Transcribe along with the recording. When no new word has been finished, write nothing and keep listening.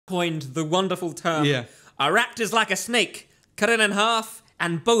coined the wonderful term, Yeah. our act is like a snake, cut it in half,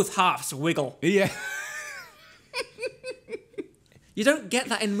 and both halves wiggle. Yeah. You don't get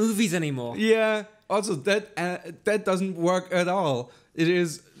that in movies anymore. Yeah. Also, that doesn't work at all. It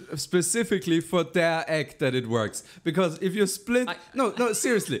is specifically for their act that it works. Because if you split... No,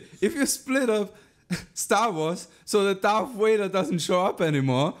 seriously. If you split up Star Wars so that Darth Vader doesn't show up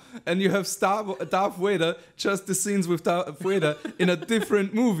anymore, and you have Darth Vader, just the scenes with Darth Vader in a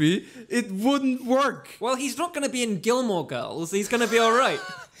different movie, it wouldn't work. Well, he's not going to be in Gilmore Girls. He's going to be all right.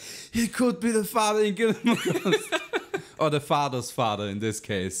 He could be the father in Gilmore Girls. Or the father's father in this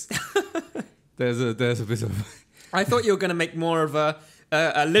case. There's a bit of... I thought you were going to make more of a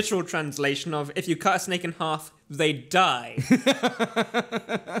literal translation of if you cut a snake in half, they die.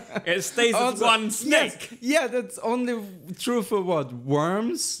 It stays as one snake. Yes, yeah, that's only true for what?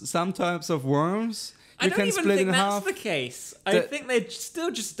 Worms? Some types of worms? I don't even think that's the case. I think they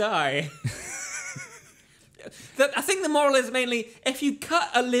still just die. I think the moral is mainly, if you cut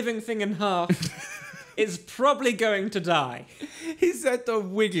a living thing in half, it's probably going to die. He said the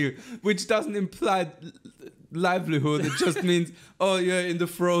wiggle, which doesn't imply livelihood. It just means, oh, you're in the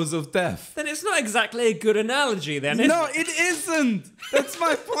throes of death. Then it's not exactly a good analogy, then, is No, it? it isn't. That's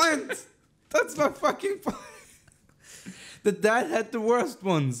my point. That's my fucking point. The dad had the worst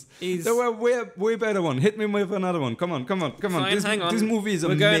ones. There were way better ones. Hit me with another one. Come on. Fine, hang on. This movie is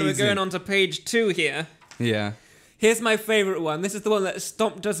amazing. We're going on to page 2 here. Yeah. Here's my favorite one. This is the one that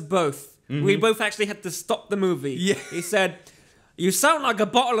stomped us both. Mm-hmm. We both actually had to stop the movie. Yeah. He said, "You sound like a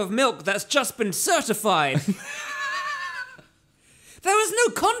bottle of milk that's just been certified." There was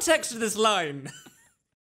no context to this line.